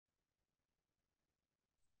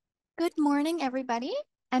Good morning, everybody,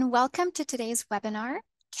 and welcome to today's webinar,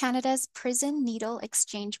 Canada's Prison Needle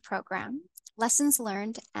Exchange Program, Lessons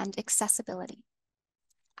Learned and Accessibility.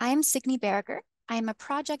 I am Signe Berger. I am a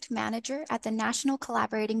project manager at the National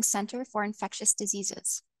Collaborating Centre for Infectious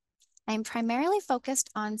Diseases. I am primarily focused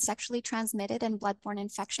on sexually transmitted and blood-borne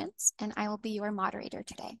infections, and I will be your moderator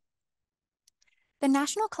today. The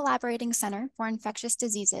National Collaborating Centre for Infectious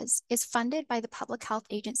Diseases is funded by the Public Health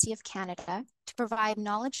Agency of Canada to provide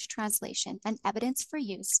knowledge translation and evidence for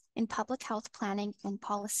use in public health planning and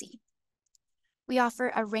policy. We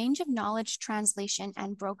offer a range of knowledge translation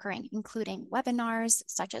and brokering, including webinars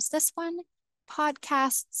such as this one,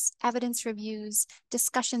 podcasts, evidence reviews,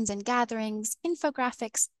 discussions and gatherings,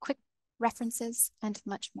 infographics, quick references, and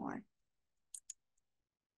much more.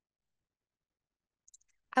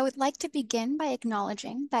 I would like to begin by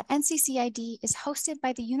acknowledging that NCCID is hosted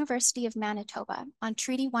by the University of Manitoba on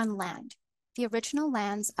Treaty 1 land, the original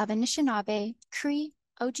lands of Anishinaabe, Cree,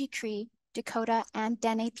 Oji-Cree, Dakota, and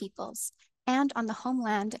Dene peoples, and on the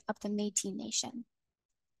homeland of the Métis Nation.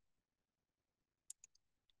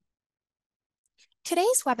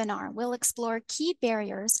 Today's webinar will explore key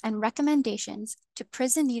barriers and recommendations to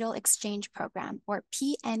Prison Needle Exchange Program, or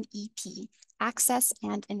PNEP, access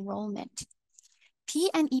and enrollment.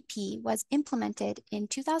 PNEP was implemented in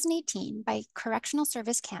 2018 by Correctional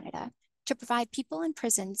Service Canada to provide people in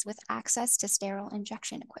prisons with access to sterile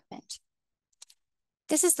injection equipment.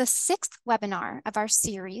 This is the 6th webinar of our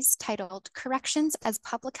series titled Corrections as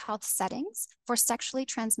Public Health Settings for Sexually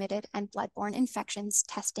Transmitted and Blood-borne Infections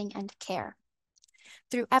Testing and Care.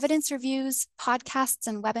 Through evidence reviews, podcasts,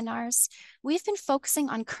 and webinars, we've been focusing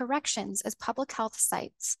on corrections as public health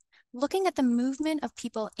sites, looking at the movement of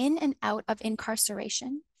people in and out of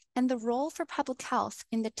incarceration and the role for public health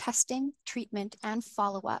in the testing, treatment, and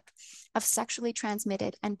follow-up of sexually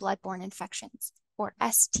transmitted and blood-borne infections, or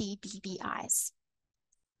STBBIs.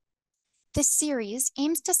 This series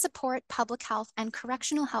aims to support public health and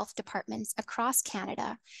correctional health departments across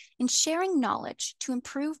Canada in sharing knowledge to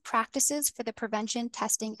improve practices for the prevention,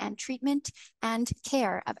 testing, and treatment and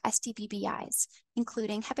care of STBBIs,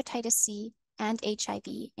 including hepatitis C and HIV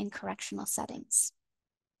in correctional settings.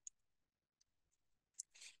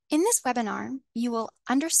 In this webinar, you will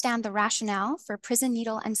understand the rationale for prison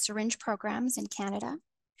needle and syringe programs in Canada,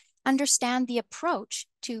 understand the approach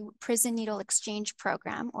to Prison Needle Exchange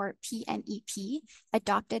Program, or PNEP,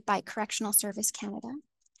 adopted by Correctional Service Canada,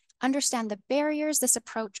 understand the barriers this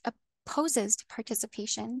approach poses to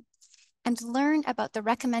participation, and learn about the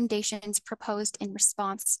recommendations proposed in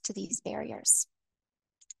response to these barriers.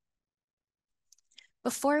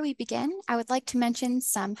 Before we begin, I would like to mention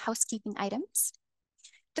some housekeeping items.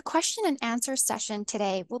 The question and answer session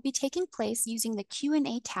today will be taking place using the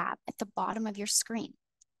Q&A tab at the bottom of your screen.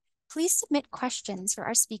 Please submit questions for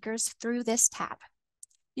our speakers through this tab.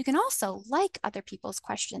 You can also like other people's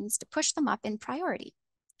questions to push them up in priority.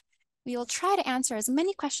 We will try to answer as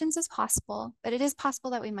many questions as possible, but it is possible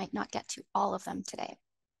that we might not get to all of them today.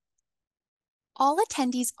 All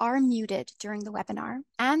attendees are muted during the webinar,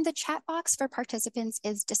 and the chat box for participants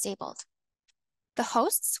is disabled. The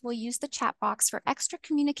hosts will use the chat box for extra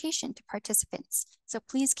communication to participants, so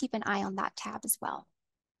please keep an eye on that tab as well.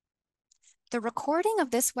 The recording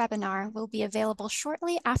of this webinar will be available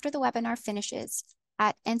shortly after the webinar finishes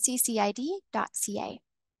at nccid.ca.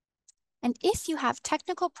 And if you have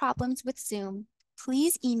technical problems with Zoom,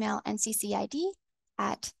 please email NCCID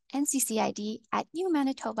at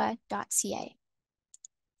nccid@umanitoba.ca.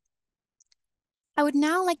 I would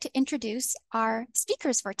now like to introduce our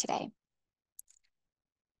speakers for today.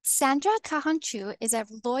 Sandra Kahanchu is a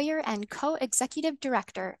lawyer and co-executive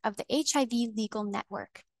director of the HIV Legal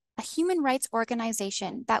Network, a human rights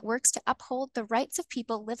organization that works to uphold the rights of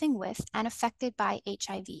people living with and affected by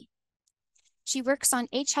HIV. She works on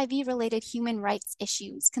HIV-related human rights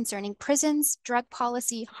issues concerning prisons, drug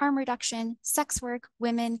policy, harm reduction, sex work,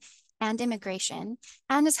 women, and immigration,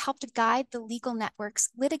 and has helped guide the legal network's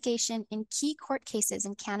litigation in key court cases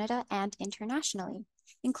in Canada and internationally,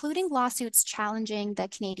 including lawsuits challenging the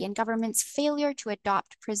Canadian government's failure to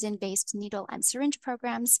adopt prison-based needle and syringe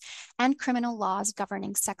programs and criminal laws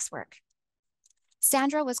governing sex work.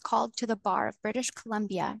 Sandra was called to the bar of British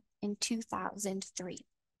Columbia in 2003.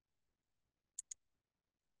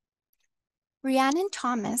 Rhiannon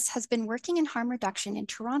Thomas has been working in harm reduction in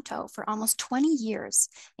Toronto for almost 20 years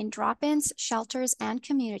in drop-ins, shelters, and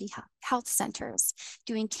community health centers,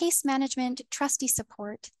 doing case management, trustee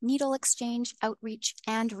support, needle exchange, outreach,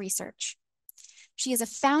 and research. She is a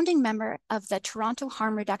founding member of the Toronto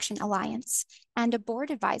Harm Reduction Alliance and a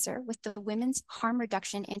board advisor with the Women's Harm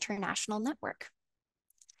Reduction International Network.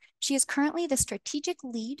 She is currently the strategic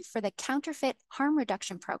lead for the Counterfeit Harm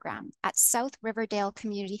Reduction Program at South Riverdale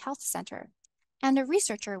Community Health Center and a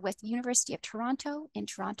researcher with the University of Toronto in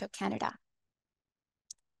Toronto, Canada.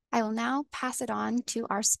 I will now pass it on to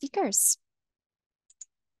our speakers.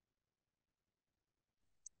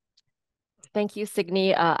 Thank you,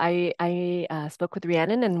 Signe. I spoke with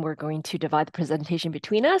Rhiannon, and we're going to divide the presentation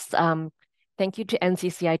between us. Thank you to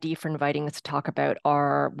NCCID for inviting us to talk about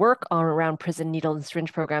our work around prison needle and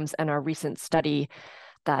syringe programs and our recent study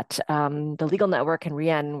that the Legal Network and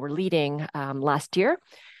Rhiannon were leading last year.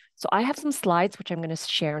 So I have some slides which I'm going to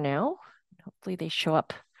share now. Hopefully they show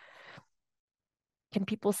up. Can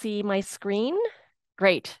people see my screen?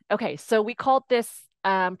 Great. Okay, so we called this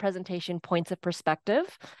presentation Points of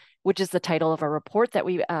Perspective, which is the title of our report that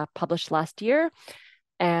we published last year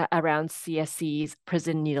around CSC's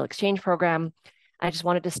Prison Needle Exchange Program. I just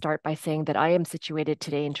wanted to start by saying that I am situated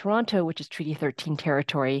today in Toronto, which is Treaty 13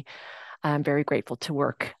 territory. I'm very grateful to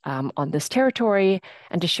work on this territory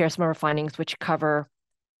and to share some of our findings, which cover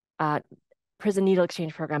prison needle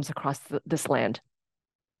exchange programs across this land.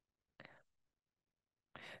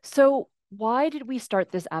 So why did we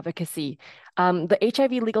start this advocacy? The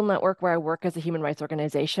HIV Legal Network, where I work as a human rights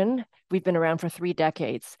organization, we've been around for 3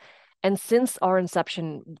 decades. And since our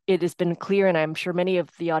inception, it has been clear, and I'm sure many of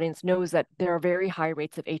the audience knows, that there are very high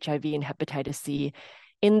rates of HIV and hepatitis C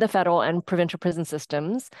in the federal and provincial prison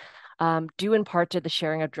systems, due in part to the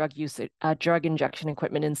sharing of drug injection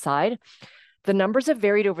equipment inside. The numbers have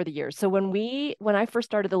varied over the years. So when I first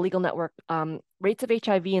started the Legal Network, rates of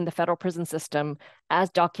HIV in the federal prison system, as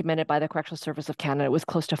documented by the Correctional Service of Canada, was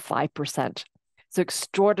close to 5%. So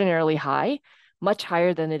extraordinarily high, much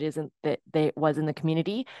higher than it was in the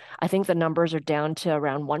community. I think the numbers are down to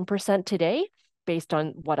around 1% today, based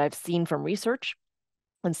on what I've seen from research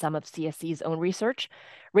and some of CSC's own research.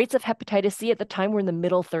 Rates of hepatitis C at the time were in the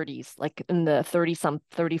middle 30s, like in the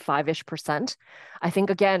 35-ish%. I think,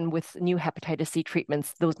 again, with new hepatitis C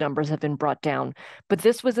treatments, those numbers have been brought down. But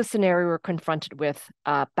this was a scenario we were confronted with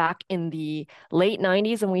back in the late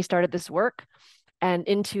 90s when we started this work, and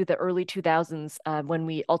into the early 2000s when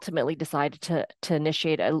we ultimately decided to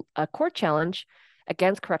initiate a court challenge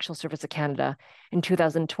against Correctional Service of Canada in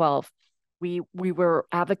 2012. We were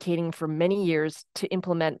advocating for many years to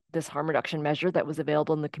implement this harm reduction measure that was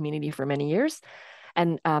available in the community for many years.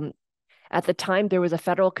 And at the time, there was a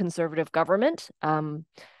federal conservative government.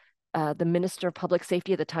 The Minister of Public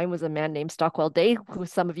Safety at the time was a man named Stockwell Day, who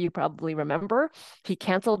some of you probably remember. He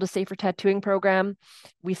canceled a safer tattooing program.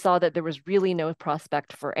 We saw that there was really no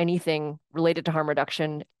prospect for anything related to harm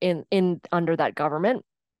reduction under that government.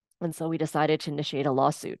 And so we decided to initiate a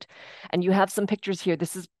lawsuit. And you have some pictures here.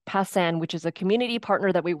 This is PASAN, which is a community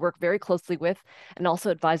partner that we work very closely with and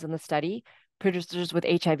also advise on the study. Producers with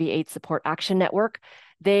HIV/AIDS Support Action Network.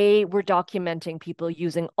 They were documenting people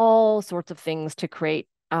using all sorts of things to create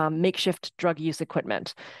makeshift drug use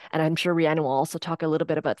equipment. And I'm sure Rhiannon will also talk a little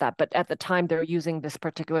bit about that. But at the time, they're using this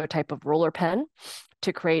particular type of roller pen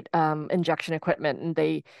to create injection equipment. And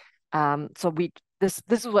they, This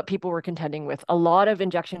is what people were contending with. A lot of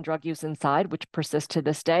injection drug use inside, which persists to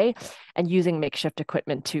this day, and using makeshift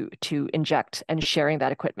equipment to inject and sharing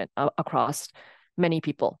that equipment across many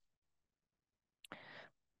people.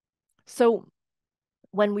 So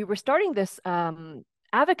when we were starting this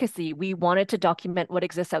advocacy, we wanted to document what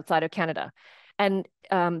exists outside of Canada. And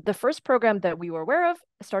the first program that we were aware of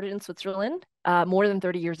started in Switzerland more than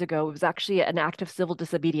 30 years ago. It was actually an act of civil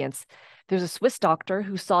disobedience. There's a Swiss doctor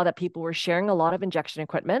who saw that people were sharing a lot of injection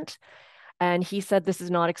equipment, and he said this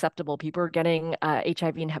is not acceptable. People are getting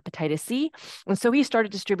HIV and hepatitis C. And so he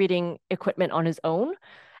started distributing equipment on his own.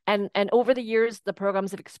 And over the years, the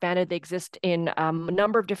programs have expanded. They exist in a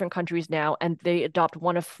number of different countries now, and they adopt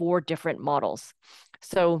one of 4 different models.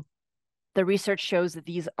 So the research shows that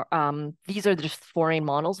these are the 4 main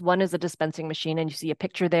models. One is a dispensing machine, and you see a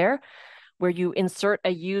picture there where you insert a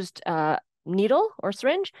used needle or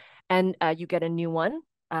syringe, and you get a new one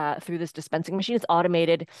through this dispensing machine. It's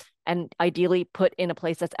automated and ideally put in a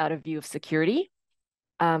place that's out of view of security.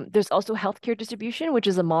 There's also healthcare distribution, which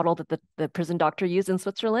is a model that the prison doctor used in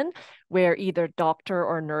Switzerland, where either doctor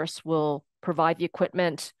or nurse will provide the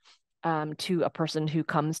equipment to a person who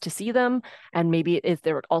comes to see them, and maybe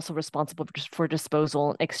they're also responsible for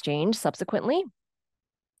disposal and exchange subsequently.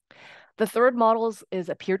 The third model is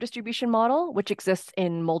a peer distribution model, which exists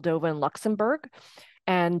in Moldova and Luxembourg.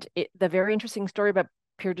 And the very interesting story about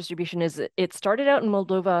peer distribution is it started out in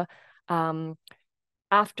Moldova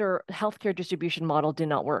after healthcare distribution model did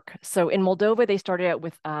not work. So in Moldova, they started out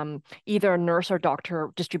with either a nurse or doctor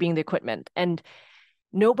distributing the equipment. And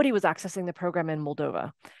nobody was accessing the program in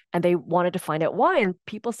Moldova, and they wanted to find out why. And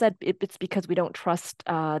people said it's because we don't trust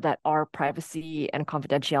that our privacy and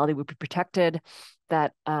confidentiality would be protected,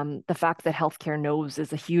 that the fact that healthcare knows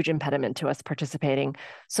is a huge impediment to us participating.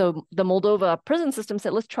 So the Moldova prison system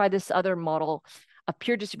said, let's try this other model of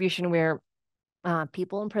peer distribution where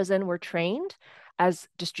people in prison were trained as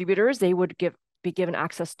distributors. They would be given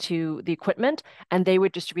access to the equipment and they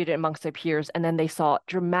would distribute it amongst their peers. And then they saw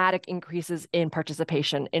dramatic increases in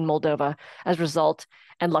participation in Moldova as a result.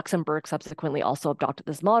 And Luxembourg subsequently also adopted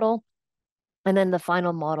this model. And then the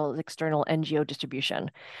final model is external NGO distribution,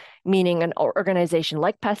 meaning an organization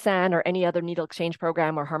like PASAN or any other needle exchange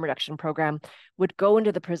program or harm reduction program would go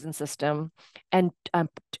into the prison system and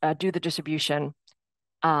do the distribution,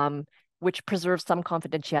 which preserves some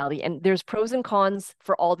confidentiality. And there's pros and cons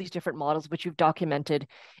for all these different models, which you've documented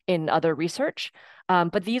in other research.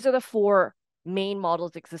 But these are the 4 main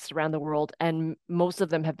models that exist around the world, and most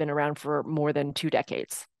of them have been around for more than 2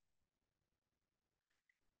 decades.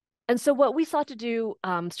 And so what we sought to do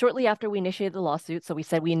shortly after we initiated the lawsuit, so we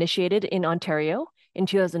said we initiated in Ontario in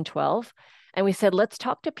 2012, and we said, let's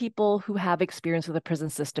talk to people who have experience with the prison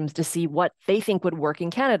systems to see what they think would work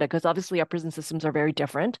in Canada, because obviously our prison systems are very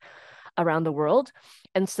different around the world.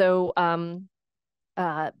 And so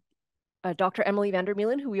Dr. Emily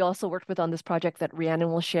Vandermeulen, who we also worked with on this project that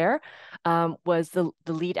Rhiannon will share, was the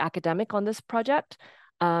lead academic on this project.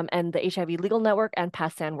 And the HIV Legal Network and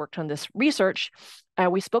PASAN worked on this research.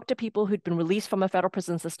 We spoke to people who'd been released from a federal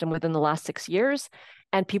prison system within the last 6 years,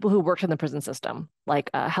 and people who worked in the prison system,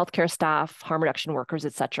 like healthcare staff, harm reduction workers,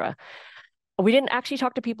 et cetera. We didn't actually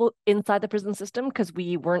talk to people inside the prison system because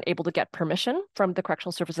we weren't able to get permission from the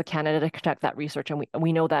Correctional Service of Canada to conduct that research. And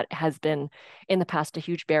we know that has been in the past a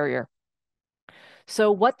huge barrier.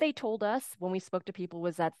 So what they told us when we spoke to people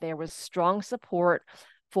was that there was strong support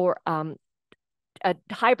for a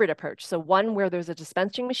hybrid approach. So one where there's a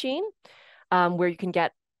dispensing machine where you can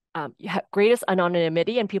get greatest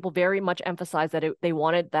anonymity, and people very much emphasize that they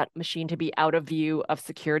wanted that machine to be out of view of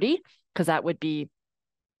security, because that would be,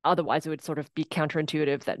 otherwise it would sort of be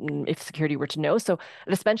counterintuitive that if security were to know. So a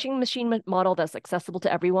dispensing machine model that's accessible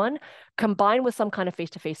to everyone, combined with some kind of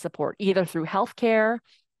face-to-face support, either through healthcare,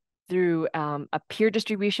 through a peer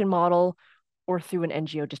distribution model, or through an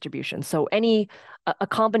NGO distribution. So a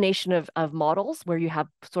combination of models where you have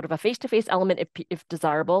sort of a face-to-face element if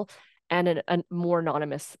desirable, and a more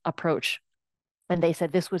anonymous approach. And they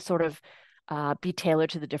said this would sort of be tailored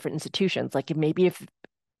to the different institutions. Like maybe if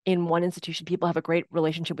in one institution people have a great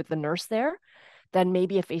relationship with the nurse there, then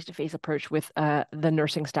maybe a face-to-face approach with the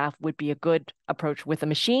nursing staff would be a good approach with a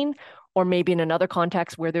machine. Or maybe in another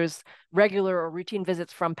context where there's regular or routine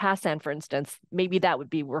visits from PASAN, for instance, maybe that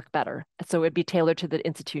would work better. So it'd be tailored to the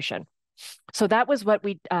institution. So that was what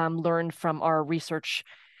we learned from our research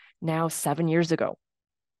now 7 years ago.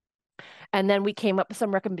 And then we came up with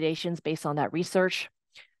some recommendations based on that research.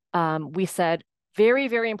 We said, very,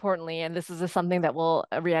 very importantly, and this is something that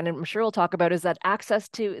Rhiannon, I'm sure, will talk about, is that access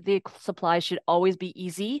to the supplies should always be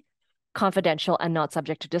easy, confidential, and not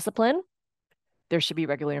subject to discipline. There should be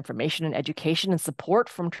regular information and education and support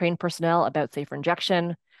from trained personnel about safer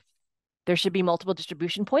injection. There should be multiple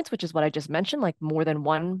distribution points, which is what I just mentioned, like more than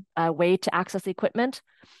one way to access the equipment.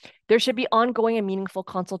 There should be ongoing and meaningful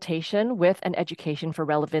consultation with and education for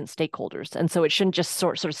relevant stakeholders. And so it shouldn't just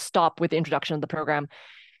sort of stop with the introduction of the program.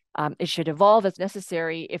 It should evolve as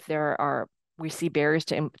necessary if we see barriers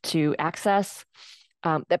to access.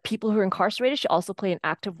 That people who are incarcerated should also play an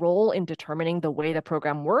active role in determining the way the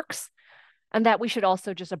program works. And that we should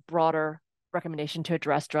also just a broader recommendation to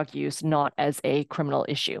address drug use, not as a criminal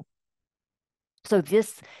issue. So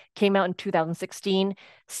this came out in 2016,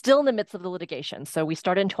 still in the midst of the litigation. So we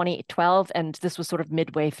started in 2012, and this was sort of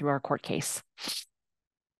midway through our court case.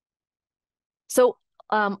 So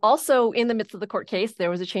also in the midst of the court case, there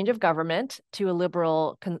was a change of government to a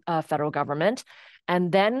liberal federal government.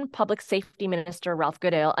 And then Public Safety Minister Ralph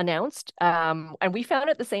Goodale announced, and we found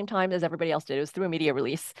it at the same time as everybody else did, it was through a media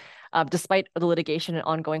release, despite the litigation and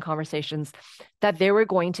ongoing conversations, that they were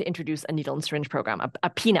going to introduce a needle and syringe program, a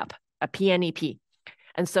PNEP, a PNEP.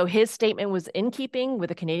 And so his statement was in keeping with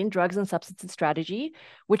the Canadian Drugs and Substances Strategy,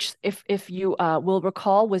 which, if you will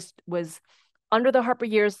recall, was under the Harper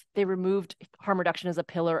years, they removed harm reduction as a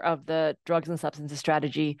pillar of the Drugs and Substances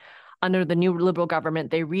Strategy. Under the new Liberal government,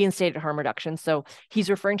 they reinstated harm reduction. So he's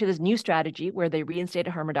referring to this new strategy where they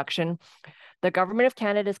reinstated harm reduction. The government of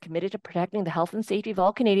Canada is committed to protecting the health and safety of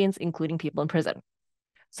all Canadians, including people in prison.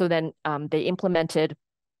 So then they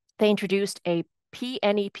introduced a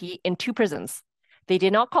PNEP in 2 prisons. They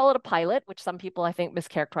did not call it a pilot, which some people I think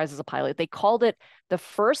mischaracterize as a pilot. They called it the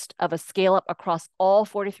first of a scale up across all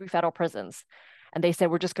 43 federal prisons. And they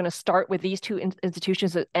said, we're just going to start with these two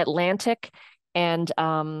institutions, Atlantic and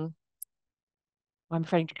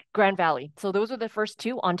Grand Valley. So those are the first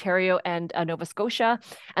two, Ontario and Nova Scotia.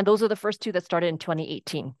 And those are the first two that started in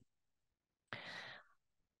 2018.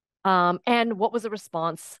 And what was the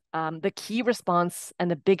response? The key response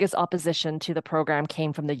and the biggest opposition to the program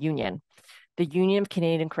came from the Union of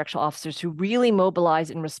Canadian Correctional Officers, who really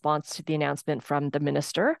mobilized in response to the announcement from the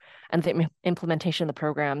minister and the implementation of the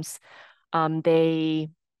programs. They,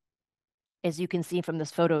 as you can see from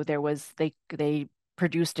this photo, they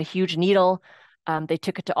produced a huge needle. They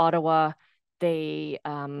took it to Ottawa. They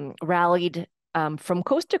rallied from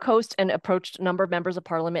coast to coast and approached a number of members of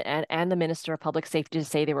parliament and the Minister of Public Safety to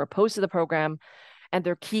say they were opposed to the program. And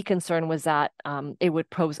their key concern was that it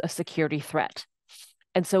would pose a security threat.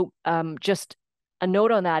 And so just a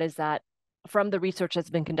note on that is that from the research that's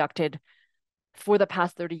been conducted for the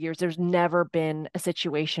past 30 years, there's never been a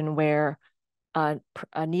situation where a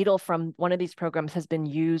needle from one of these programs has been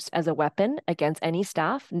used as a weapon against any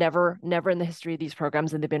staff. Never in the history of these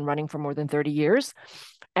programs, and they've been running for more than 30 years.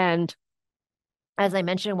 And as I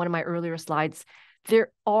mentioned in one of my earlier slides,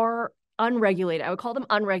 there are unregulated, I would call them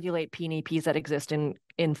unregulated PNEPs that exist in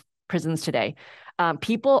prisons today.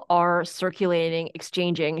 People are circulating,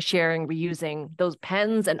 exchanging, sharing, reusing those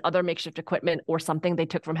pens and other makeshift equipment or something they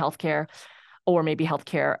took from healthcare, or maybe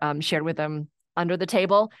healthcare shared with them under the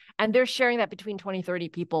table. And they're sharing that between 20, 30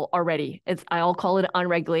 people already. I'll call it an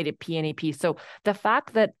unregulated PNEP. So the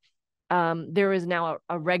fact that there is now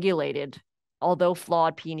a regulated, although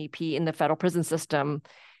flawed PNEP in the federal prison system,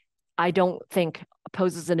 I don't think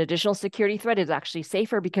poses an additional security threat. It's actually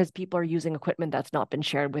safer because people are using equipment that's not been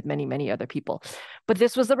shared with many, many other people. But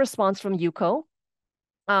this was the response from UCO.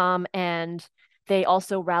 And they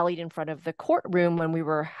also rallied in front of the courtroom when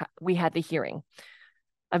we had the hearing,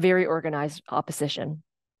 a very organized opposition.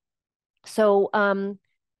 So the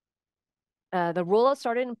rollout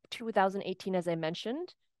started in 2018, as I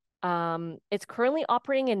mentioned. It's currently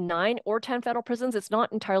operating in 9 or 10 federal prisons. It's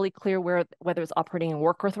not entirely clear whether it's operating in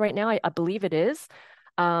Warkworth right now. I believe it is.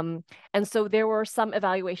 And so there were some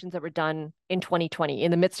evaluations that were done in 2020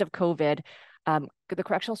 in the midst of COVID. The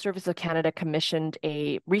Correctional Service of Canada commissioned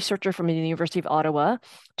a researcher from the University of Ottawa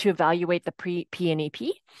to evaluate the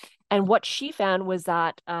PNEP. And what she found was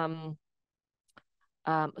that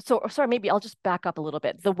sorry, maybe I'll just back up a little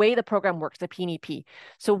bit. The way the program works, the PNEP.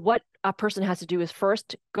 So what a person has to do is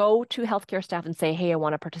first go to healthcare staff and say, hey, I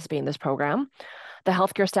want to participate in this program. The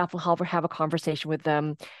healthcare staff will have a conversation with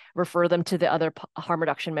them, refer them to the other harm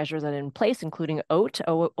reduction measures that are in place, including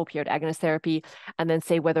opioid agonist therapy, and then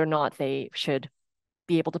say whether or not they should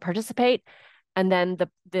be able to participate. And then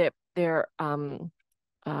their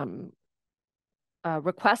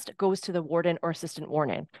request goes to the warden or assistant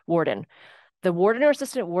warden. The warden or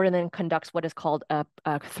assistant warden then conducts what is called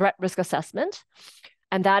a threat risk assessment.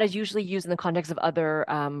 And that is usually used in the context of other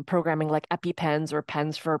programming like EpiPens or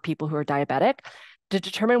pens for people who are diabetic to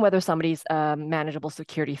determine whether somebody's manageable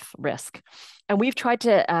security risk. And we've tried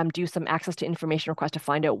to do some access to information requests to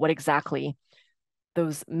find out what exactly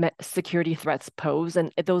those security threats pose.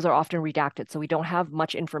 And those are often redacted. So we don't have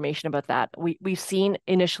much information about that. We've seen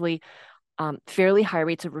initially fairly high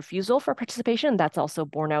rates of refusal for participation. That's also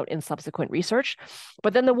borne out in subsequent research.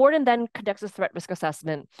 But then the warden then conducts a threat risk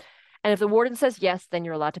assessment. And if the warden says yes, then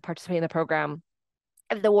you're allowed to participate in the program.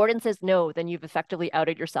 If the warden says no, then you've effectively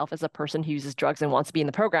outed yourself as a person who uses drugs and wants to be in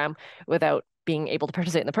the program without being able to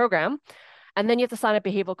participate in the program. And then you have to sign a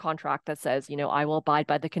behavioral contract that says, I will abide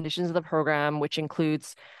by the conditions of the program, which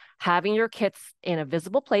includes having your kits in a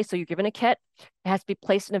visible place. So you're given a kit, it has to be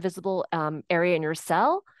placed in a visible area in your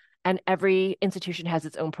cell. And every institution has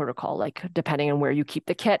its own protocol, like depending on where you keep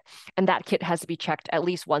the kit. And that kit has to be checked at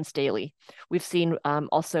least once daily. We've seen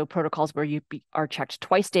also protocols where you are checked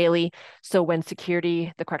twice daily. So when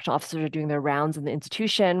the correctional officers are doing their rounds in the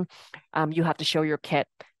institution, you have to show your kit.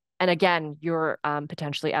 And again, you're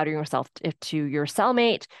potentially outing yourself to your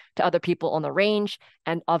cellmate, to other people on the range,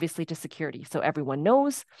 and obviously to security. So everyone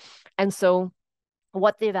knows. And so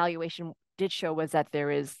what the evaluation did show was that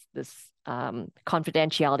there is this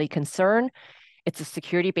confidentiality concern. It's a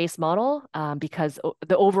security-based model because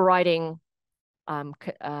the overriding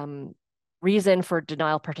reason for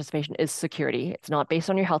denial participation is security. It's not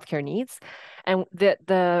based on your healthcare needs. And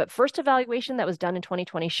the first evaluation that was done in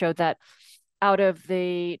 2020 showed that out of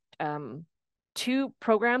the 2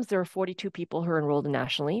 programs, there are 42 people who are enrolled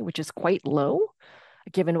nationally, which is quite low.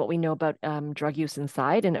 given what we know about drug use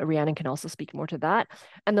inside, and Rhiannon can also speak more to that.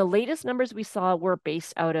 And the latest numbers we saw were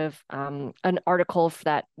based out of an article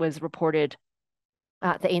that was reported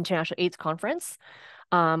at the International AIDS Conference,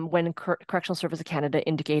 when Correctional Service of Canada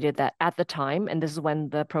indicated that at the time, and this is when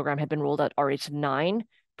the program had been rolled out already to 9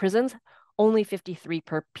 prisons, only 53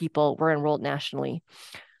 people were enrolled nationally.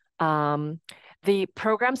 The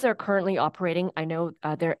programs that are currently operating, I know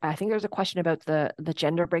I think there's a question about the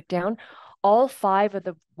gender breakdown. All 5 of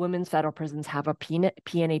the women's federal prisons have a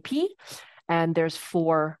PNEP, and there's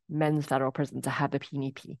 4 men's federal prisons that have the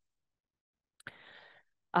PNEP.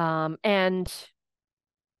 And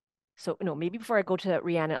so, no, maybe before I go to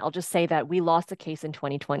Rhiannon, I'll just say that we lost a case in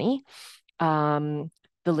 2020.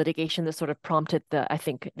 The litigation that sort of prompted I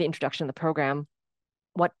think, the introduction of the program.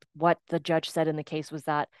 What the judge said in the case was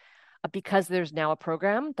that because there's now a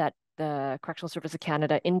program that the Correctional Service of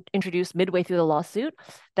Canada introduced midway through the lawsuit,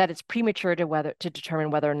 that it's premature to determine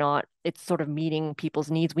whether or not it's sort of meeting people's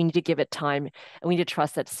needs. We need to give it time, and we need to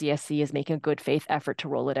trust that CSC is making a good faith effort to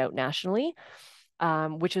roll it out nationally,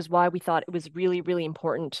 which is why we thought it was really, really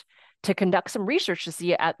important to conduct some research to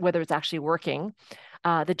see whether it's actually working.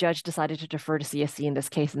 The judge decided to defer to CSC in this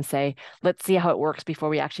case and say, let's see how it works before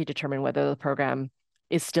we actually determine whether the program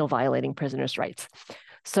is still violating prisoners' rights.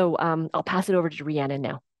 So I'll pass it over to Rhiannon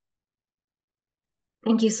now.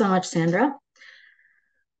 Thank you so much, Sandra.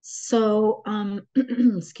 So,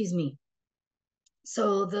 excuse me.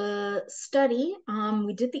 So the study,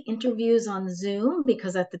 we did the interviews on Zoom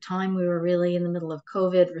because at the time we were really in the middle of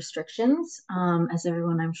COVID restrictions, as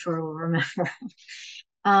everyone I'm sure will remember.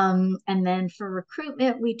 And then for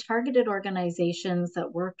recruitment, we targeted organizations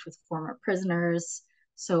that worked with former prisoners,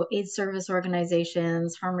 so AIDS service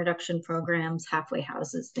organizations, harm reduction programs, halfway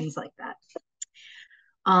houses, things like that.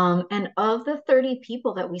 And of the 30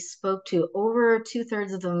 people that we spoke to, over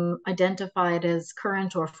 2/3 of them identified as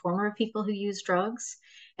current or former people who use drugs,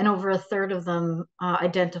 and over 1/3 of them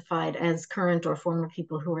identified as current or former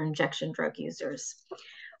people who were injection drug users,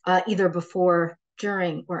 either before,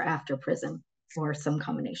 during, or after prison, or some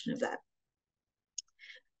combination of that.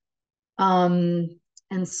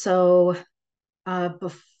 And so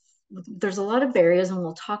there's a lot of barriers, and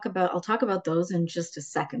I'll talk about those in just a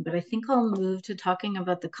second, but I think I'll move to talking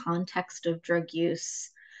about the context of drug use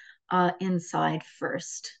inside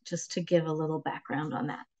first, just to give a little background on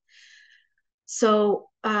that. So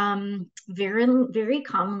very, very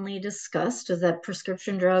commonly discussed is that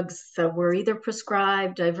prescription drugs that were either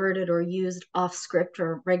prescribed, diverted, or used off script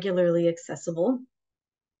are regularly accessible,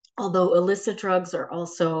 although illicit drugs are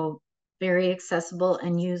also very accessible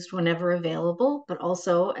and used whenever available, but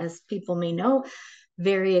also, as people may know,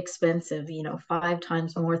 very expensive, 5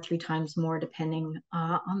 times more, 3 times more, depending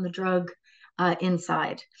on the drug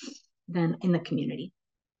inside than in the community.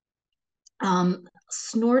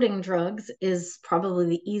 Snorting drugs is probably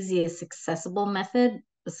the easiest accessible method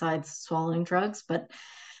besides swallowing drugs, but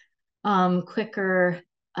quicker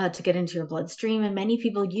to get into your bloodstream. And many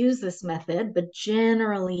people use this method, but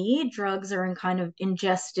generally drugs are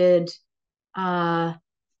ingested by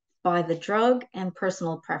the drug and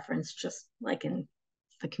personal preference, just like in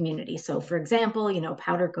the community. So for example,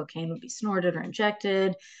 powder cocaine would be snorted or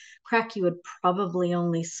injected. Crack you would probably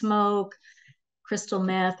only smoke. Crystal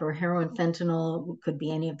meth or heroin, fentanyl could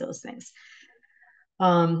be any of those things.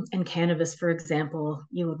 And cannabis, for example,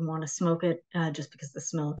 you would want to smoke it just because the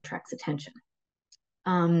smell attracts attention.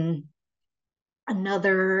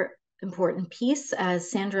 Another important piece, as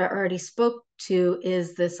Sandra already spoke to,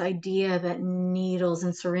 is this idea that needles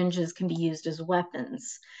and syringes can be used as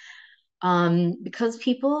weapons. Because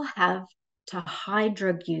people have to hide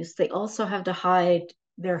drug use, they also have to hide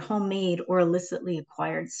their homemade or illicitly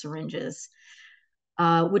acquired syringes,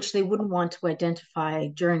 which they wouldn't want to identify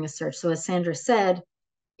during a search. So as Sandra said,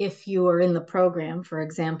 if you are in the program, for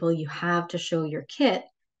example, you have to show your kit,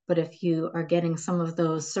 but if you are getting some of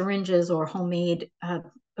those syringes or homemade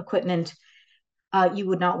equipment, you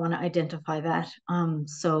would not want to identify that.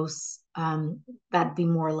 So that'd be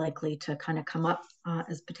more likely to come up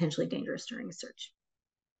as potentially dangerous during a search.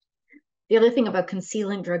 The other thing about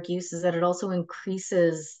concealing drug use is that it also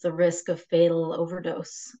increases the risk of fatal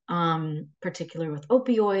overdose, particularly with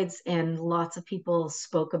opioids, and lots of people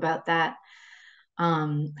spoke about that,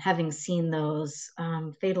 having seen those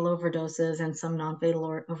fatal overdoses and some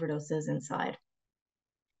non-fatal overdoses inside.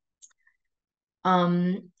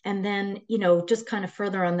 And then, just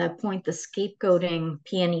further on that point, the scapegoating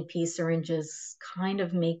PNEP syringes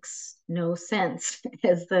makes no sense.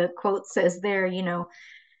 As the quote says there,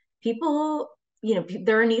 people,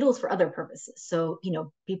 there are needles for other purposes. So,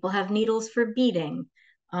 people have needles for beating,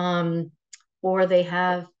 or they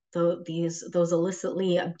have those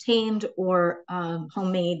illicitly obtained or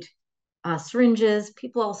homemade syringes.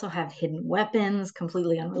 People also have hidden weapons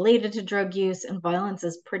completely unrelated to drug use, and violence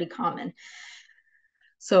is pretty common.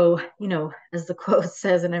 So, you know, as the quote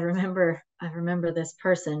says, and I remember this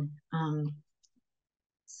person,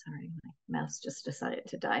 sorry, my mouse just decided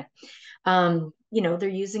to die. You know, they're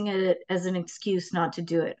using it as an excuse not to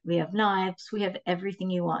do it. We have knives, we have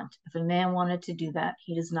everything you want. If a man wanted to do that,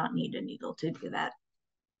 he does not need a needle to do that.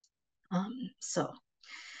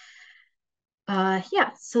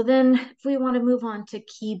 Yeah, so then if we want to move on to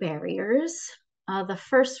key barriers, the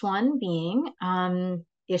first one being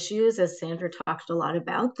issues, as Sandra talked a lot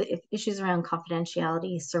about, the issues around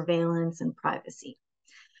confidentiality, surveillance, and privacy.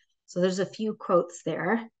 So there's a few quotes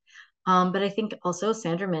there. But I think also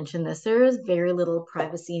Sandra mentioned this, there is very little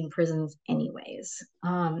privacy in prisons anyways,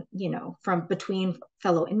 you know, from between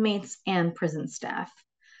fellow inmates and prison staff.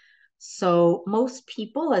 So most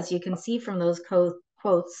people, as you can see from those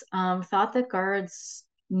quotes, thought that guards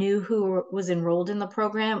knew who was enrolled in the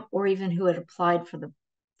program or even who had applied for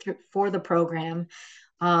the program,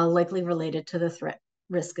 likely related to the threat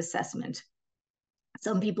risk assessment.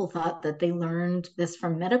 Some people thought that they learned this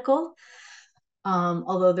from medical,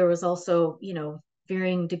 although there was also, you know,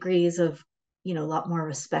 varying degrees of, you know, a lot more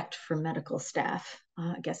respect for medical staff,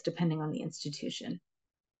 I guess, depending on the institution.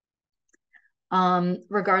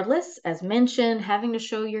 Regardless, as mentioned, having to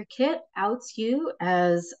show your kit outs you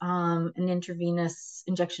as an intravenous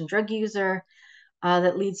injection drug user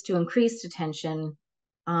that leads to increased attention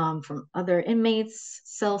from other inmates,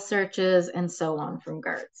 cell searches, and so on from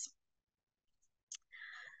guards.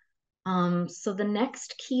 So the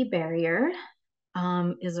next key barrier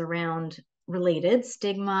is around related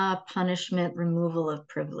stigma, punishment, removal of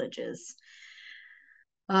privileges.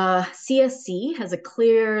 CSC has a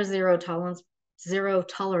clear zero tolerance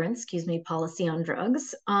policy on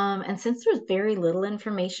drugs. And since there's very little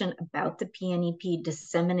information about the PNEP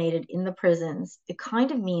disseminated in the prisons, it kind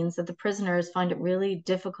of means that the prisoners find it really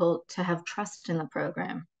difficult to have trust in the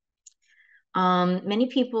program. Many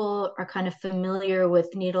people are kind of familiar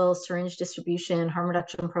with needle, syringe distribution, harm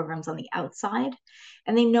reduction programs on the outside,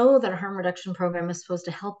 and they know that a harm reduction program is supposed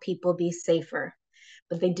to help people be safer,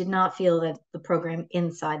 but they did not feel that the program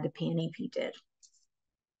inside the PNEP did.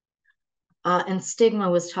 And stigma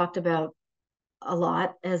was talked about a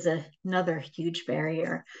lot as another huge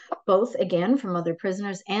barrier, both again from other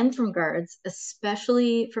prisoners and from guards,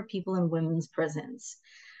 especially for people in women's prisons.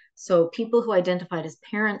 So people who identified as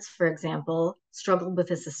parents, for example, struggled with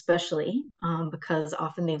this especially because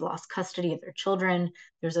often they've lost custody of their children.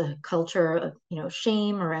 There's a culture of, you know,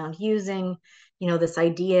 shame around using, you know, this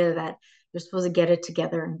idea that you're supposed to get it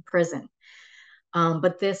together in prison.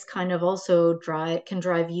 But this kind of also can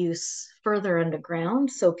drive use further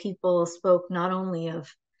underground. So people spoke not only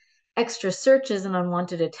of extra searches and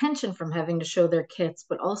unwanted attention from having to show their kits,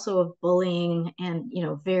 but also of bullying and, you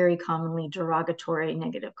know, very commonly derogatory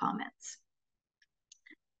negative comments.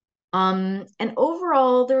 And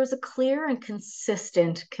overall, there was a clear and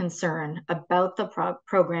consistent concern about the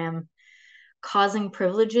program causing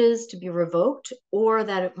privileges to be revoked or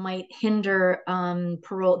that it might hinder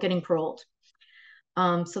getting paroled.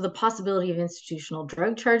 So the possibility of institutional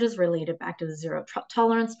drug charges related back to the zero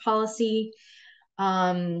tolerance policy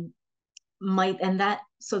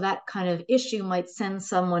that kind of issue might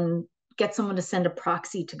get someone to send a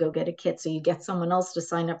proxy to go get a kit. So you get someone else to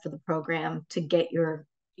sign up for the program to get your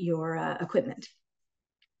equipment.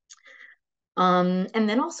 And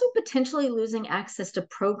then also potentially losing access to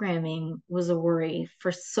programming was a worry.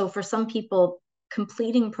 For some people,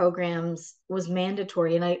 completing programs was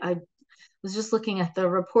mandatory. And I was just looking at the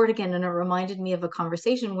report again, and it reminded me of a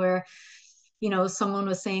conversation where, you know, someone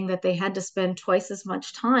was saying that they had to spend twice as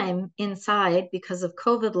much time inside because of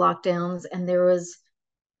COVID lockdowns. And there was,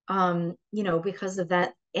 you know, because of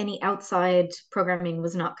that, any outside programming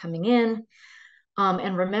was not coming in.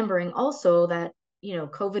 And remembering also that, you know,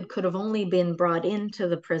 COVID could have only been brought into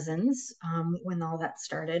the prisons when all that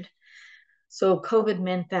started. So COVID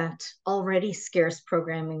meant that already scarce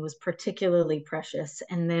programming was particularly precious.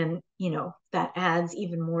 And then, you know, that adds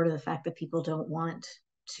even more to the fact that people don't want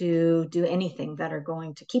to do anything that are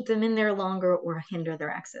going to keep them in there longer or hinder their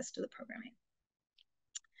access to the programming.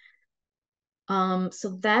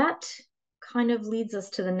 So that kind of leads us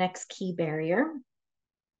to the next key barrier,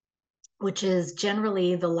 which is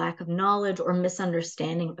generally the lack of knowledge or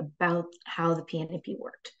misunderstanding about how the PNEP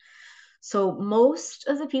worked. So most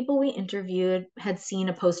of the people we interviewed had seen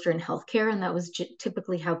a poster in healthcare, and that was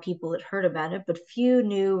typically how people had heard about it, but few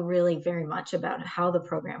knew really very much about how the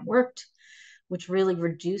program worked, which really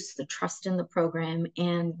reduced the trust in the program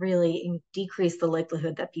and really decreased the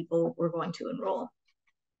likelihood that people were going to enroll.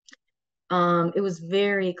 It was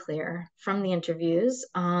very clear from the interviews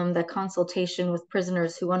that consultation with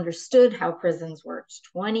prisoners who understood how prisons worked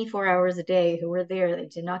 24 hours a day, who were there, they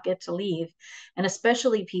did not get to leave, and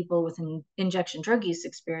especially people with an injection drug use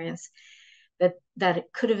experience, that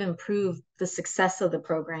it could have improved the success of the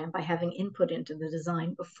program by having input into the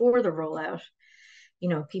design before the rollout. You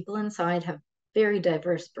know, people inside have very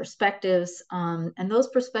diverse perspectives, and those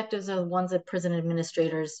perspectives are the ones that prison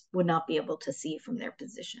administrators would not be able to see from their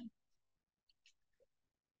position.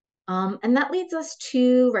 And that leads us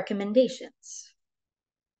to recommendations.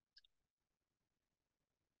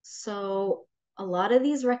 So a lot of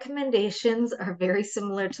these recommendations are very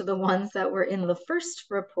similar to the ones that were in the first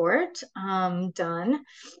report done.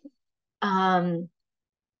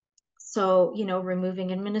 So, you know,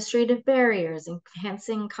 removing administrative barriers,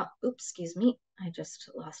 enhancing, excuse me, I just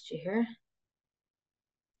lost you here.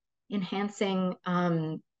 Enhancing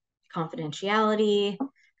confidentiality,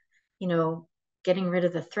 you know, getting rid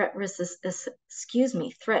of the threat risk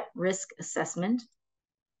assessment.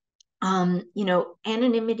 You know,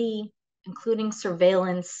 anonymity, including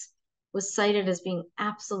surveillance, was cited as being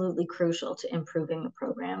absolutely crucial to improving the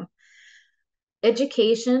program.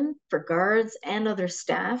 Education for guards and other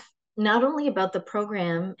staff, not only about the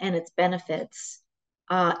program and its benefits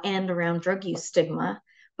and around drug use stigma,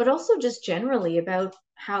 but also just generally about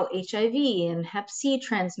how HIV and Hep C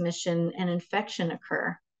transmission and infection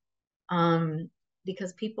occur.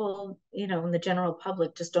 Because people, you know, in the general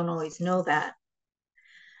public just don't always know that.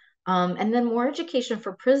 And then more education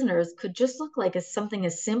for prisoners could just look like something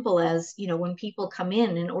as simple as, you know, when people come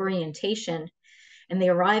in orientation and they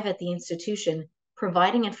arrive at the institution,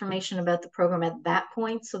 providing information about the program at that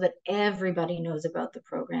point so that everybody knows about the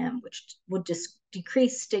program, which would just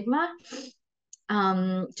decrease stigma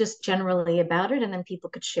just generally about it, and then people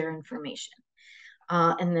could share information.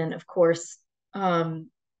 And then, of course,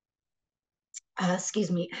 having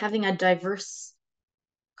a diverse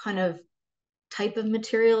kind of type of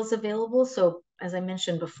materials available. So as I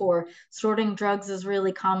mentioned before, sorting drugs is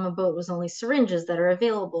really common, but it was only syringes that are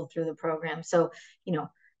available through the program. So, you know,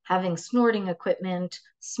 having snorting equipment,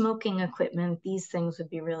 smoking equipment, these things would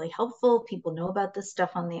be really helpful. People know about this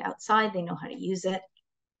stuff on the outside. They know how to use it.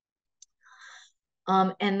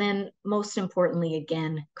 And then most importantly,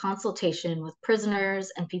 again, consultation with prisoners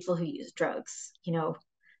and people who use drugs. You know,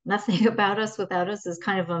 nothing about us without us is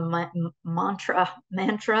kind of a mantra,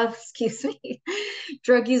 excuse me.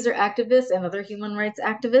 Drug user activists and other human rights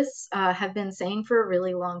activists have been saying for a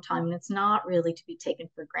really long time, and it's not really to be taken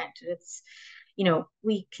for granted. It's, you know,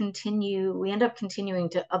 we end up continuing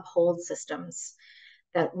to uphold systems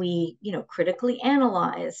that we, you know, critically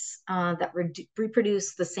analyze, that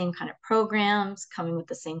reproduce the same kind of programs, coming with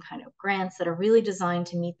the same kind of grants that are really designed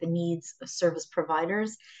to meet the needs of service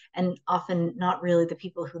providers and often not really the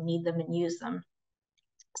people who need them and use them.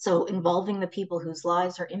 So involving the people whose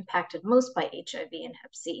lives are impacted most by HIV and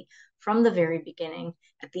Hep C from the very beginning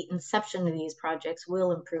at the inception of these projects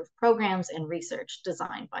will improve programs and research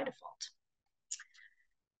designed by default.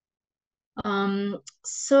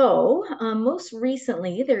 Most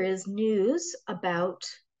recently, there is news about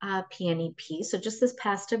PNEP. So just this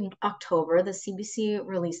past October, the CBC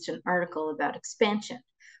released an article about expansion.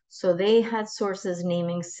 So they had sources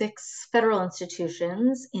naming 6 federal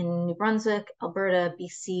institutions in New Brunswick, Alberta,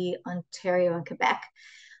 BC, Ontario, and Quebec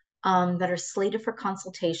that are slated for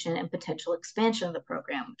consultation and potential expansion of the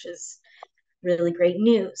program, which is really great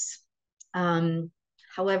news.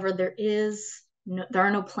 However, there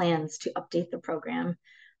are no plans to update the program,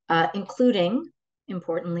 including,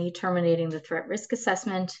 importantly, terminating the threat risk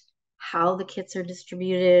assessment, how the kits are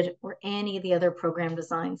distributed, or any of the other program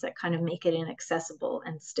designs that kind of make it inaccessible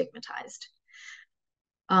and stigmatized.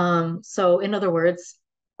 So in other words,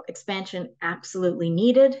 expansion absolutely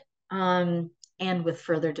needed, and with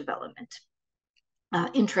further development.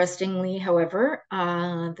 Interestingly, however,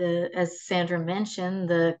 as Sandra mentioned,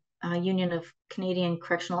 the Union of Canadian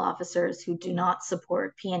Correctional Officers who do not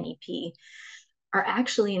support PNEP are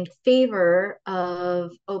actually in favor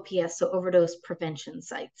of OPS, so overdose prevention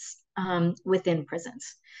sites within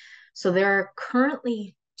prisons. So there are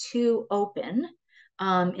currently 2 open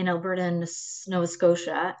in Alberta and Nova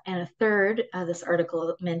Scotia, and a third, this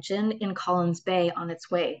article mentioned, in Collins Bay on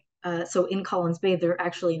its way. So in Collins Bay, they're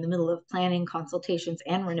actually in the middle of planning, consultations,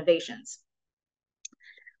 and renovations.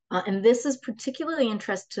 And this is particularly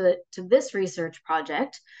interesting to this research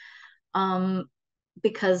project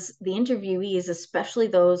because the interviewees, especially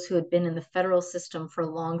those who had been in the federal system for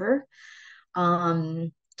longer,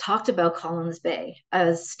 talked about Collins Bay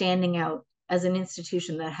as standing out as an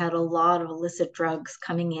institution that had a lot of illicit drugs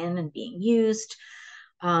coming in and being used.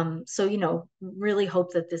 So, you know, really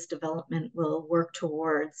hope that this development will work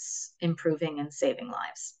towards improving and saving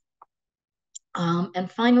lives.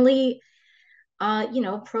 And finally, you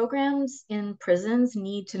know, programs in prisons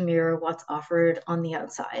need to mirror what's offered on the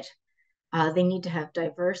outside. They need to have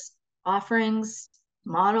diverse offerings,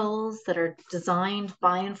 models that are designed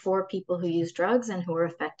by and for people who use drugs and who are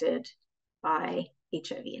affected by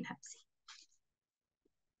HIV and Hep C.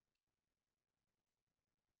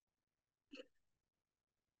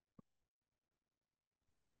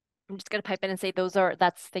 I'm just going to pipe in and say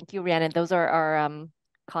thank you, Rhiannon. Those are our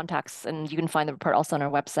contacts, and you can find the report also on our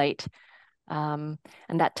website. And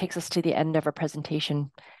that takes us to the end of our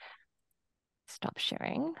presentation. Stop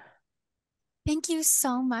sharing. Thank you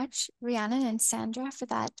so much, Rhiannon and Sandra, for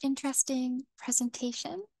that interesting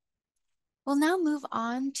presentation. We'll now move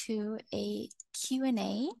on to a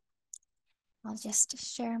Q&A. I'll just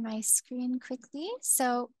share my screen quickly.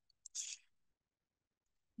 So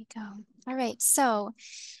here we go. All right, so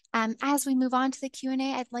as we move on to the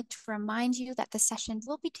Q&A, I'd like to remind you that the session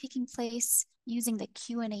will be taking place using the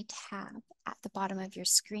Q&A tab at the bottom of your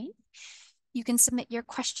screen. You can submit your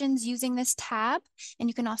questions using this tab, and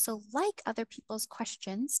you can also like other people's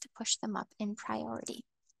questions to push them up in priority.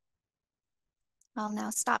 I'll now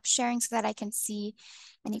stop sharing so that I can see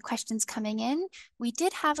any questions coming in. We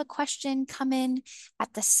did have a question come in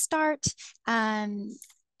at the start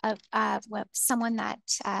of someone that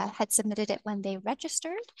had submitted it when they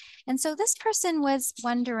registered. And so this person was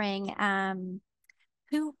wondering,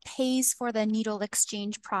 who pays for the needle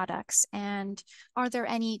exchange products, and are there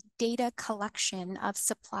any data collection of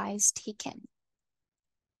supplies taken?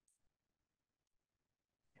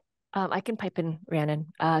 I can pipe in, Rhiannon.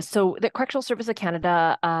 So the Correctional Service of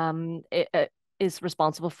Canada is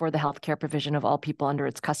responsible for the healthcare provision of all people under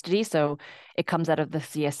its custody. So it comes out of the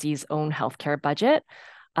CSC's own healthcare budget.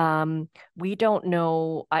 We don't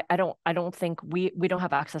know. I don't think we don't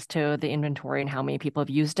have access to the inventory and how many people have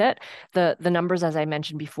used it. The numbers, as I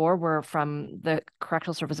mentioned before, were from the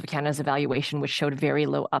Correctional Service of Canada's evaluation, which showed very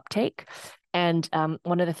low uptake. And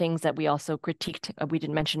one of the things that we also critiqued, we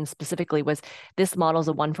didn't mention specifically, was this model is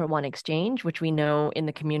a one-for-one exchange, which we know in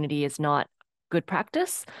the community is not good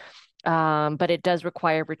practice. But it does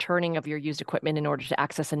require returning of your used equipment in order to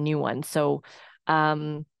access a new one. So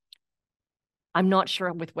I'm not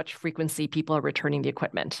sure with which frequency people are returning the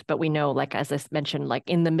equipment, but we know, like, as I mentioned, like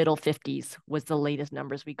in the middle 50s was the latest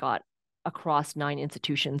numbers we got across 9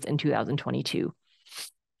 institutions in 2022.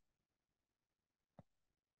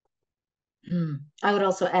 I would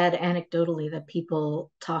also add anecdotally that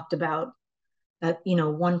people talked about that, you know,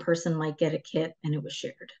 one person might get a kit and it was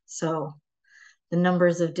shared. So the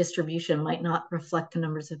numbers of distribution might not reflect the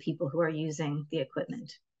numbers of people who are using the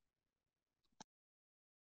equipment.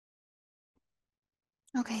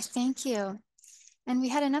 Okay, thank you. And we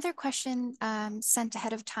had another question sent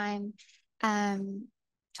ahead of time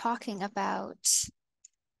talking about,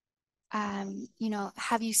 you know,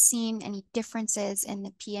 have you seen any differences in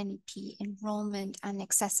the PNEP enrollment and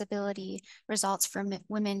accessibility results for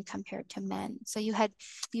women compared to men? So you had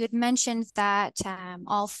mentioned that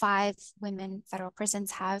all 5 women federal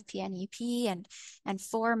prisons have PNEP and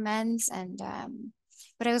 4 men's, and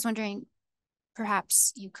but I was wondering,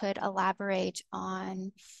 perhaps you could elaborate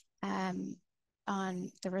on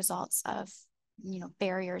the results of, you know,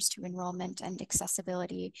 barriers to enrollment and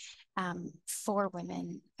accessibility for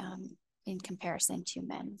women in comparison to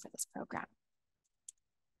men for this program.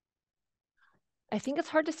 I think it's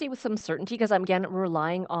hard to say with some certainty because I'm, again,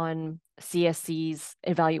 relying on CSC's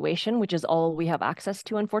evaluation, which is all we have access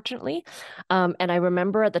to, unfortunately. And I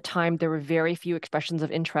remember at the time there were very few expressions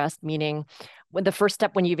of interest, meaning when the first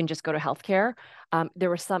step when you even just go to healthcare, there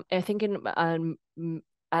were some, I think in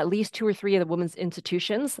at least 2 or 3 of the women's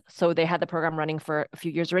institutions, so they had the program running for a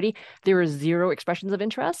few years already, there were 0 expressions of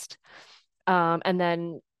interest. And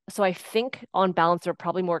then, so I think on balance, there are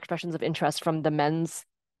probably more expressions of interest from the men's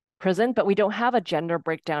prison, but we don't have a gender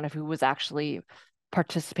breakdown of who was actually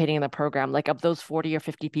participating in the program. Like of those 40 or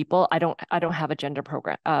 50 people, I don't have a gender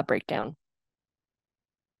program breakdown.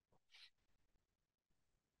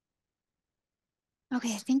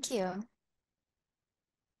 Okay, thank you.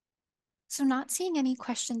 So not seeing any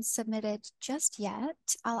questions submitted just yet.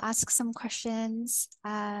 I'll ask some questions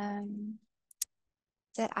that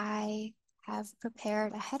I have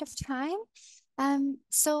prepared ahead of time.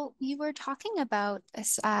 So you were talking about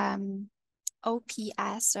this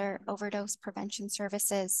OPS, or overdose prevention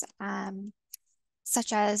services,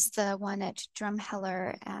 such as the one at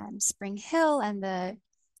Drumheller and Spring Hill and the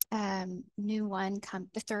new one,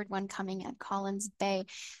 the third one coming at Collins Bay.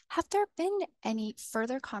 Have there been any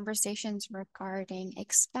further conversations regarding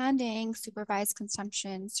expanding supervised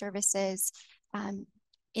consumption services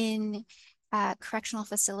in correctional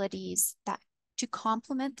facilities to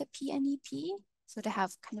complement the PNEP? So to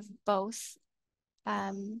have kind of both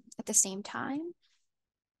at the same time?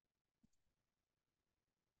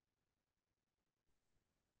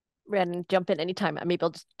 Rhiannon, jump in anytime. Maybe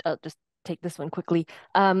I'll just take this one quickly.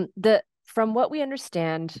 From what we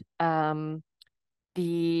understand, it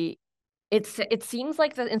seems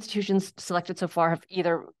like the institutions selected so far have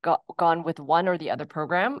either gone with one or the other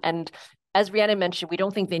program. And as Rhiannon mentioned, we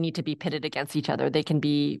don't think they need to be pitted against each other. They can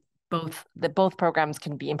be both. Both programs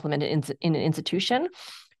can be implemented in an institution.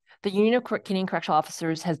 The Union of Canadian Correctional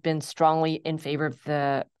Officers has been strongly in favor of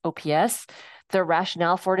the OPS. The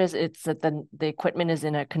rationale for it is it's that the equipment is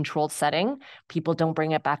in a controlled setting. People don't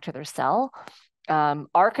bring it back to their cell.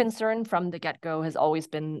 Our concern from the get-go has always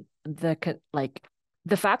been the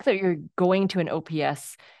fact that you're going to an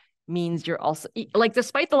OPS means you're also, like,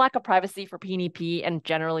 despite the lack of privacy for PNEP and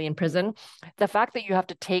generally in prison, the fact that you have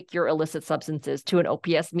to take your illicit substances to an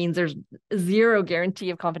OPS means there's zero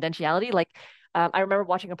guarantee of confidentiality. Like, I remember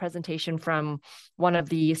watching a presentation from one of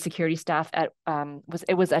the security staff at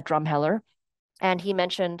it was at Drumheller, and he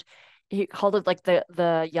called it like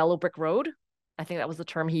the yellow brick road. I think that was the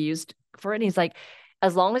term he used for it. And he's like,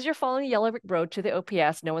 as long as you're following the yellow brick road to the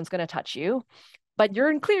OPS, no one's going to touch you, but you're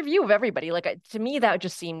in clear view of everybody. Like, to me, that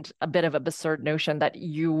just seemed a bit of an absurd notion that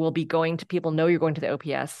you will be going to, people know you're going to the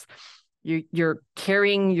OPS. You're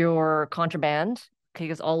carrying your contraband,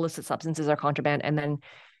 because all illicit substances are contraband, and then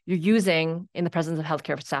you're using in the presence of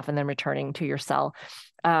healthcare staff and then returning to your cell.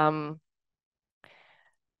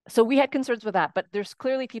 So we had concerns with that, but there's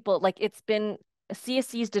clearly people, like, it's been,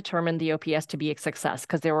 CSC's determined the OPS to be a success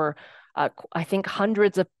because there were, I think,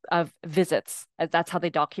 hundreds of visits. That's how they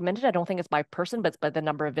documented. I don't think it's by person, but it's by the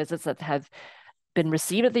number of visits that have been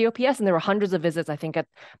received at the OPS. And there were hundreds of visits, I think, that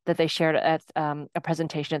they shared at a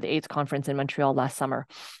presentation at the AIDS conference in Montreal last summer.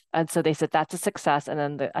 And so they said that's a success. And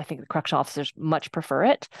then I think the correctional officers much prefer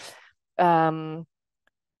it.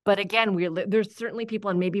 But again, there's certainly people,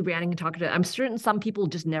 and maybe Rhiannon can talk to it. I'm certain some people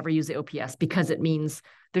just never use the OPS because it means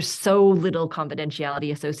there's so little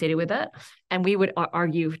confidentiality associated with it. And we would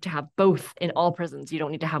argue to have both in all prisons. You don't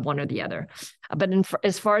need to have one or the other. But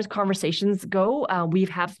as far as conversations go, we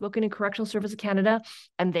have spoken in Correctional Service of Canada,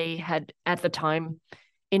 and they had at the time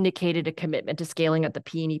indicated a commitment to scaling up the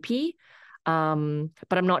PNEP.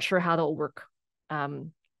 But I'm not sure how that'll work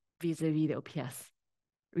vis-a-vis the OPS.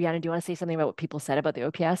 Rhiannon, do you want to say something about what people said about the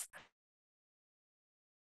OPS?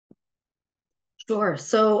 Sure.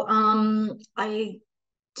 So I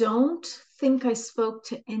don't think I spoke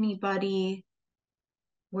to anybody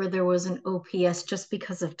where there was an OPS just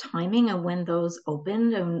because of timing of when those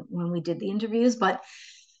opened and when we did the interviews, but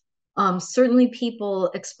certainly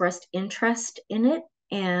people expressed interest in it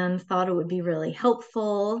and thought it would be really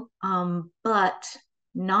helpful, but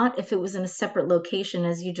not if it was in a separate location,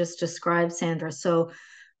 as you just described, Sandra. So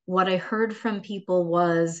what I heard from people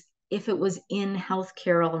was if it was in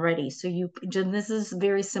healthcare already. So this is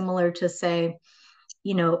very similar to, say,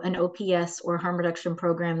 an OPS or harm reduction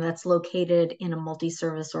program that's located in a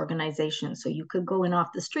multi-service organization. So you could go in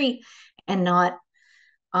off the street and not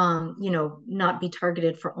be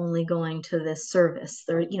targeted for only going to this service.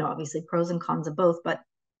 There, obviously pros and cons of both, but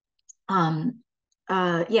so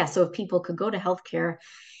if people could go to healthcare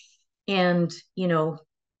and,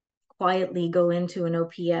 quietly go into an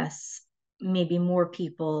OPS, maybe more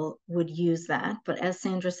people would use that. But as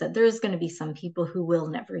Sandra said, there is going to be some people who will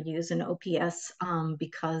never use an OPS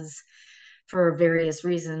because for various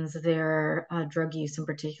reasons, their drug use, and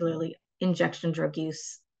particularly injection drug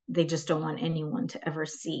use, they just don't want anyone to ever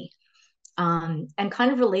see. And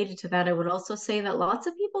kind of related to that, I would also say that lots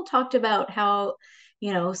of people talked about how,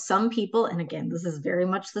 some people, and again, this is very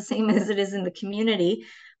much the same as it is in the community,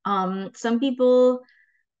 some people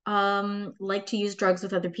like to use drugs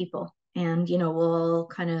with other people, and we'll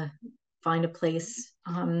kind of find a place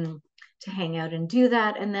to hang out and do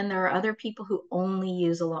that. And then there are other people who only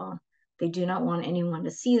use alone. They do not want anyone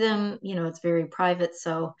to see them. It's very private.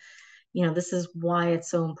 So this is why it's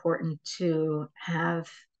so important to have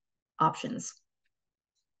options.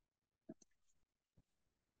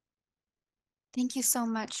 Thank you so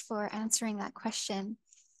much for answering that question.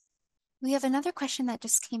 We have another question that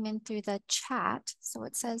just came in through the chat. So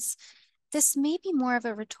it says, this may be more of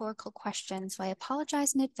a rhetorical question, so I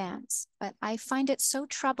apologize in advance, but I find it so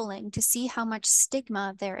troubling to see how much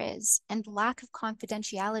stigma there is and lack of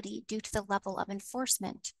confidentiality due to the level of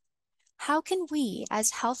enforcement. How can we,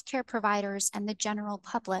 as healthcare providers and the general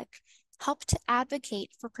public, help to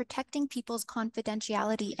advocate for protecting people's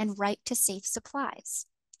confidentiality and right to safe supplies?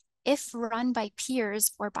 If run by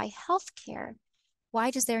peers or by healthcare,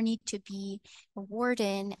 why does there need to be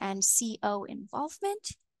warden and CO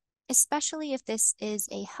involvement, especially if this is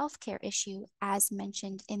a healthcare issue as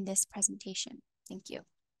mentioned in this presentation? Thank you.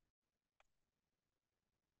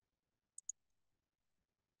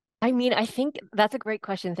 I mean, I think that's a great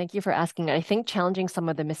question. Thank you for asking. I think challenging some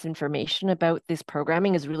of the misinformation about this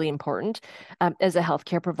programming is really important. As a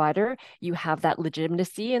healthcare provider, you have that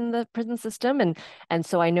legitimacy in the prison system. And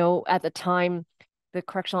so I know at the time, the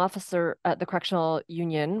correctional officer at the correctional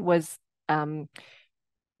union was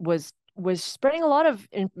spreading a lot of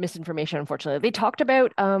misinformation, unfortunately.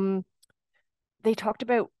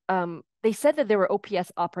 They said that there were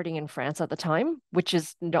OPS operating in France at the time, which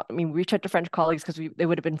is not, I mean, we reached out to French colleagues because they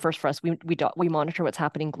would have been first for us. We monitor what's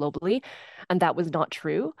happening globally, and that was not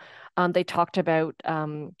true. They talked about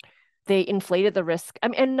they inflated the risk. I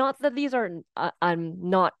mean, and not that these are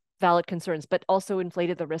not valid concerns, but also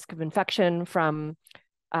inflated the risk of infection from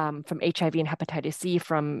HIV and hepatitis C,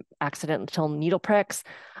 from accidental needle pricks.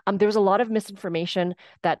 There was a lot of misinformation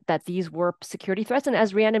that these were security threats. And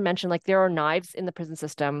as Rhiannon mentioned, like there are knives in the prison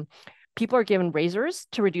system. People are given razors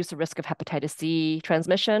to reduce the risk of hepatitis C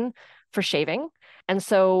transmission for shaving. And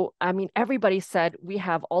so, I mean, everybody said we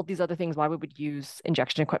have all these other things. Why we would use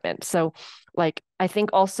injection equipment? So, like, I think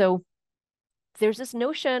also there's this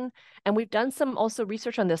notion, and we've done some also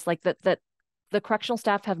research on this, like that the correctional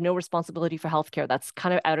staff have no responsibility for healthcare. That's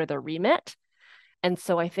kind of out of their remit. And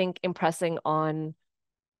so I think impressing on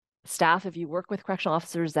staff, if you work with correctional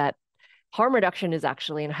officers, that harm reduction is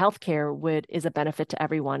actually in healthcare is a benefit to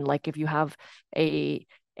everyone. Like if you have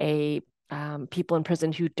people in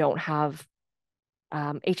prison who don't have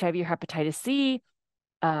HIV or hepatitis C,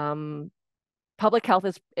 public health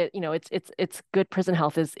is, it's good. Prison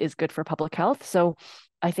health is good for public health. So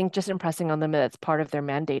I think just impressing on them that it's part of their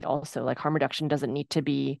mandate also. Like harm reduction doesn't need to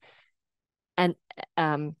be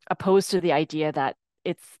opposed to the idea that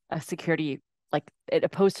it's a security, like it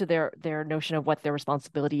opposed to their notion of what their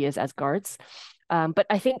responsibility is as guards. But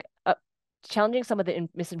I think challenging some of the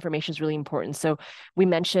misinformation is really important. So we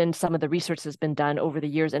mentioned some of the research that's been done over the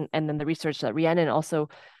years, and then the research that Rhiannon also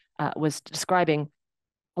was describing.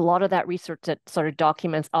 A lot of that research that sort of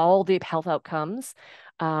documents all the health outcomes.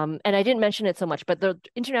 And I didn't mention it so much, but the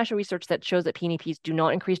international research that shows that PNEPs do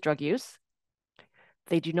not increase drug use.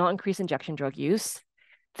 They do not increase injection drug use.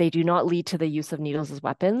 They do not lead to the use of needles as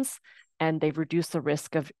weapons. And they've reduced the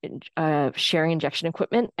risk of sharing injection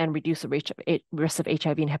equipment and reduce the risk of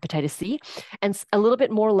HIV and hepatitis C. And a little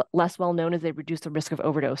bit less well known is they reduce the risk of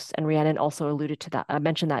overdose. And Rhiannon also alluded to that,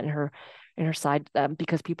 mentioned that in her side,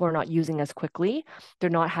 because people are not using as quickly.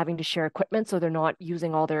 They're not having to share equipment, so they're not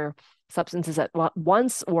using all their substances at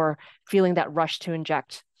once or feeling that rush to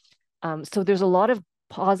inject. So there's a lot of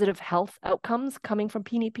positive health outcomes coming from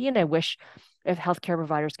PNEP, and I wish if healthcare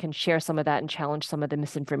providers can share some of that and challenge some of the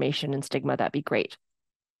misinformation and stigma, that'd be great.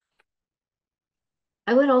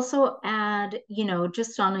 I would also add,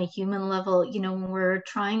 just on a human level, when we're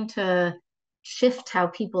trying to shift how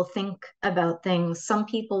people think about things, some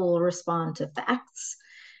people will respond to facts,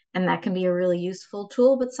 and that can be a really useful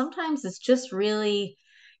tool. But sometimes it's just really,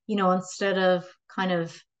 instead of kind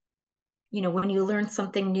of, when you learn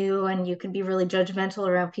something new and you can be really judgmental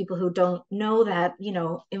around people who don't know that,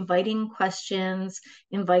 inviting questions,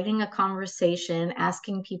 inviting a conversation,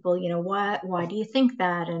 asking people, why do you think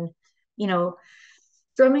that? And,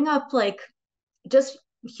 drumming up like just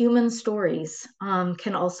human stories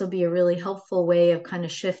can also be a really helpful way of kind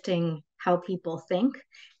of shifting how people think.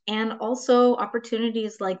 And also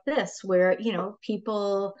opportunities like this where,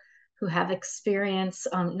 people who have experience,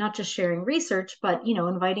 not just sharing research, but,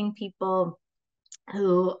 inviting people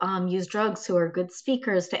who use drugs, who are good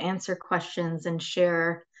speakers, to answer questions and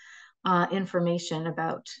share information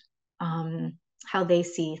about how they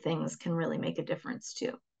see things can really make a difference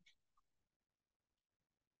too.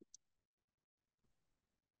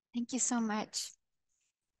 Thank you so much.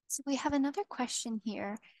 So we have another question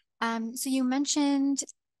here. So you mentioned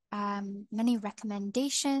many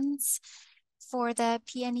recommendations for the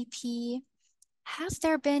PNEP. Have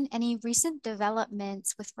there been any recent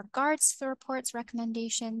developments with regards to the report's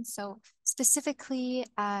recommendations? So specifically,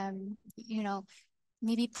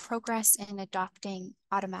 maybe progress in adopting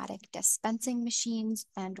automatic dispensing machines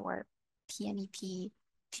and/or PNEP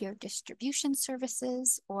peer distribution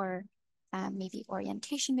services, or maybe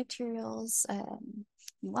orientation materials,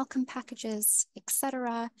 welcome packages,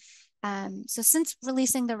 etc. So since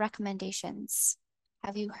releasing the recommendations,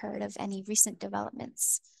 have you heard of any recent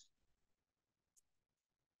developments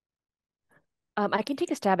I can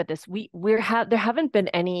take a stab at this. There haven't been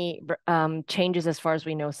any changes as far as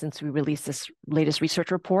we know since we released this latest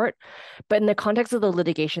research report. But in the context of the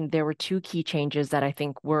litigation, there were two key changes that I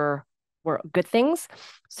think were good things.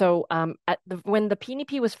 So when the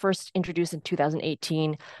PNEP was first introduced in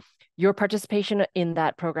 2018, your participation in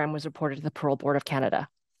that program was reported to the Parole Board of Canada.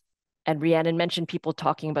 And Rhiannon mentioned people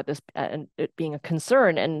talking about this and it being a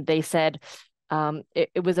concern, and they said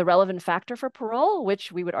it was a relevant factor for parole,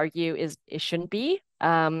 which we would argue it shouldn't be.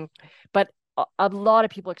 But a lot of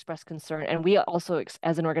people expressed concern, and we also,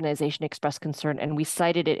 as an organization, expressed concern, and we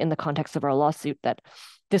cited it in the context of our lawsuit that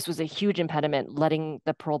this was a huge impediment, letting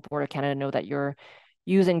the Parole Board of Canada know that you're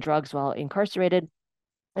using drugs while incarcerated.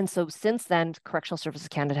 And so since then, Correctional Services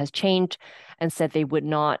Canada has changed and said they would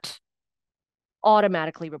not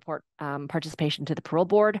automatically report participation to the parole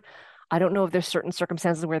board. I don't know if there's certain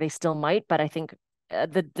circumstances where they still might, but I think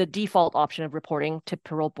the default option of reporting to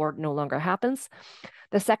parole board no longer happens.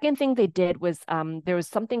 The second thing they did was there was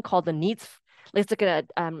something called the needs. Let's look at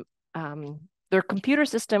their computer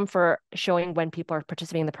system for showing when people are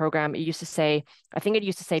participating in the program. It used to say, I think it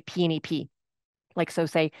used to say PNEP. Like, so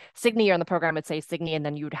say Signy, you're on the program, it'd say Signy, and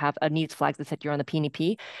then you would have a needs flag that said you're on the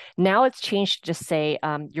PNEP. Now it's changed to just say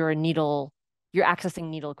you're accessing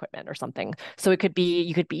needle equipment or something. So you could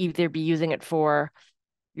either be using it for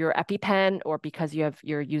your EpiPen or because you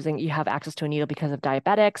have access to a needle because of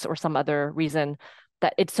diabetics or some other reason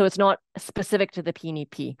so it's not specific to the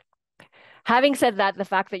PNEP. Having said that, the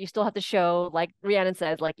fact that you still have to show, like Rhiannon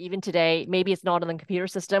says, like even today, maybe it's not on the computer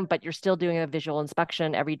system, but you're still doing a visual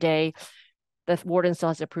inspection every day. The warden still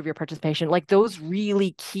has to approve your participation. Like those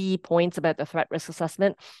really key points about the threat risk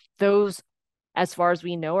assessment, those, as far as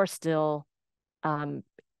we know, are still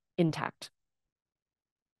intact.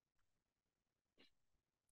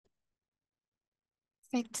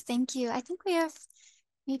 Perfect, thank you. I think we have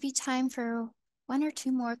maybe time for one or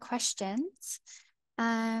two more questions.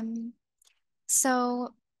 So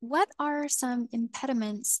what are some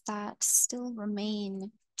impediments that still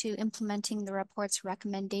remain to implementing the report's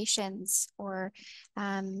recommendations? Or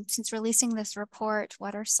since releasing this report,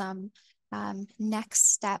 what are some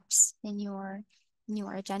next steps in your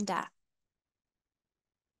agenda?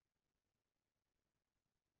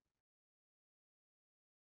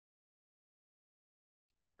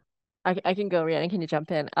 I can go, Rhiannon, can you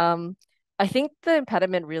jump in? I think the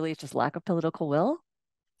impediment really is just lack of political will.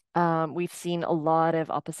 We've seen a lot of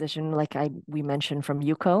opposition, like we mentioned, from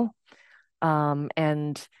UCO.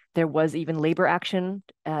 And there was even labor action.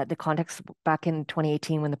 The context back in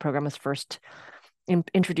 2018 when the program was first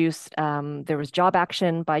introduced, there was job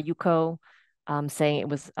action by UCO saying it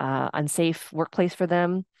was unsafe workplace for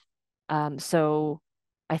them. So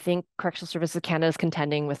I think Correctional Services Canada is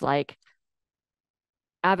contending with like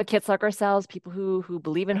advocates like ourselves, people who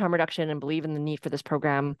believe in harm reduction and believe in the need for this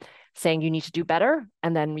program, saying you need to do better.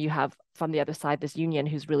 And then you have from the other side this union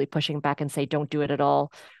who's really pushing back and say don't do it at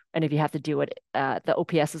all. And if you have to do it, the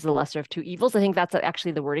OPS is the lesser of two evils. I think that's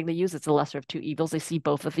actually the wording they use. It's the lesser of two evils. They see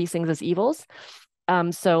both of these things as evils.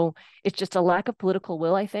 So it's just a lack of political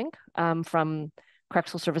will, I think, from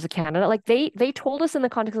Correctional Services Canada. Like they told us in the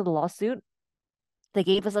context of the lawsuit, they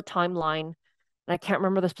gave us a timeline, and I can't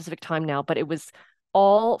remember the specific time now, but it was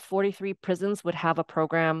all 43 prisons would have a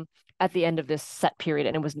program at the end of this set period.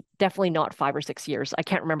 And it was definitely not 5 or 6 years. I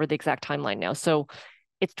can't remember the exact timeline now. So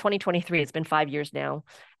it's 2023. It's been 5 years now,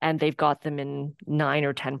 and they've got them in 9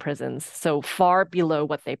 or 10 prisons. So far below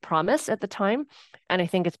what they promised at the time. And I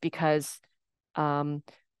think it's because,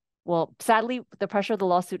 well, sadly, the pressure of the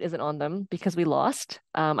lawsuit isn't on them because we lost.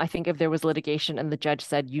 I think if there was litigation and the judge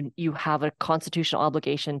said you have a constitutional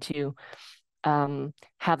obligation to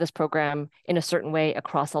have this program in a certain way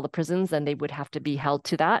across all the prisons, then they would have to be held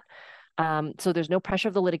to that. So there's no pressure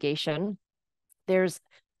of the litigation. There's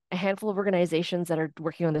a handful of organizations that are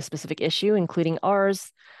working on this specific issue, including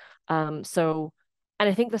ours. And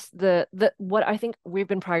I think what I think we've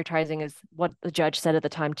been prioritizing is what the judge said at the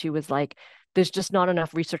time too, was like, there's just not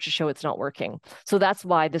enough research to show it's not working. So that's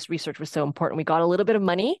why this research was so important. We got a little bit of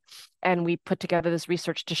money and we put together this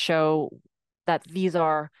research to show that these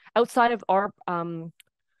are outside of our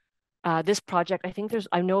this project.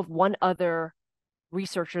 I know of one other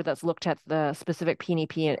researcher that's looked at the specific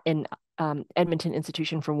PNEP in Edmonton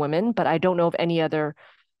Institution for Women, but I don't know of any other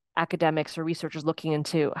academics or researchers looking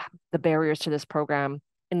into the barriers to this program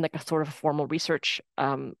in like a sort of a formal research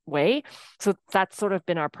way. So that's sort of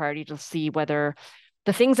been our priority to see whether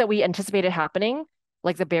the things that we anticipated happening,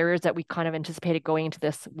 like the barriers that we kind of anticipated going into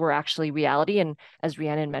this, were actually reality. And as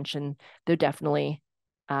Rhiannon mentioned, they're definitely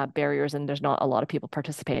barriers and there's not a lot of people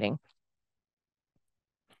participating.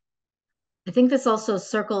 I think this also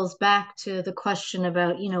circles back to the question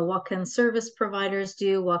about, what can service providers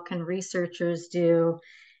do? What can researchers do?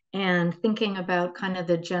 And thinking about kind of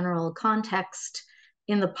the general context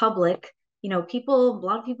in the public, a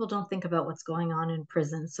lot of people don't think about what's going on in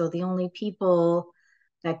prison. So the only people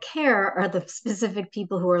that care are the specific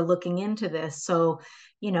people who are looking into this. So,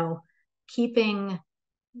 keeping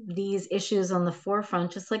these issues on the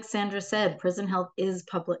forefront, just like Sandra said, prison health is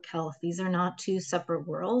public health. These are not two separate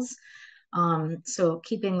worlds. So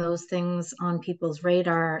keeping those things on people's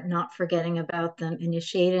radar, not forgetting about them,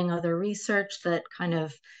 initiating other research that kind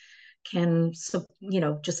of can,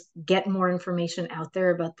 just get more information out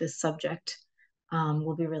there about this subject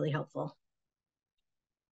will be really helpful.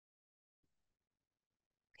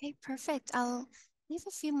 Okay, perfect. I'll leave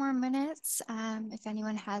a few more minutes if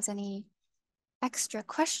anyone has any extra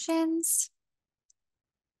questions.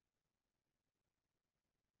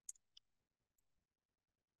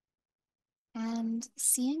 And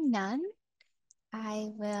seeing none, I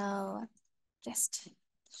will just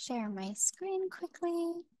share my screen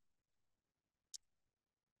quickly.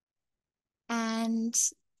 And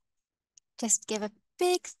just give a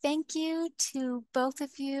big thank you to both of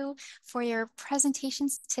you for your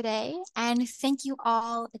presentations today. And thank you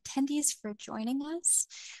all attendees for joining us.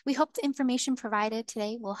 We hope the information provided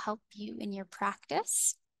today will help you in your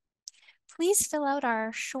practice. Please fill out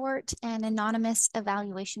our short and anonymous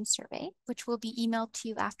evaluation survey, which will be emailed to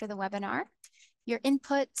you after the webinar. Your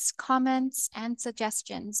inputs, comments, and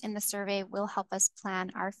suggestions in the survey will help us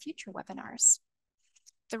plan our future webinars.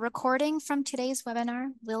 The recording from today's webinar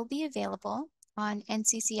will be available on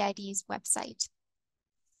NCCID's website.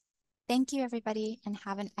 Thank you, everybody, and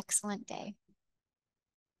have an excellent day.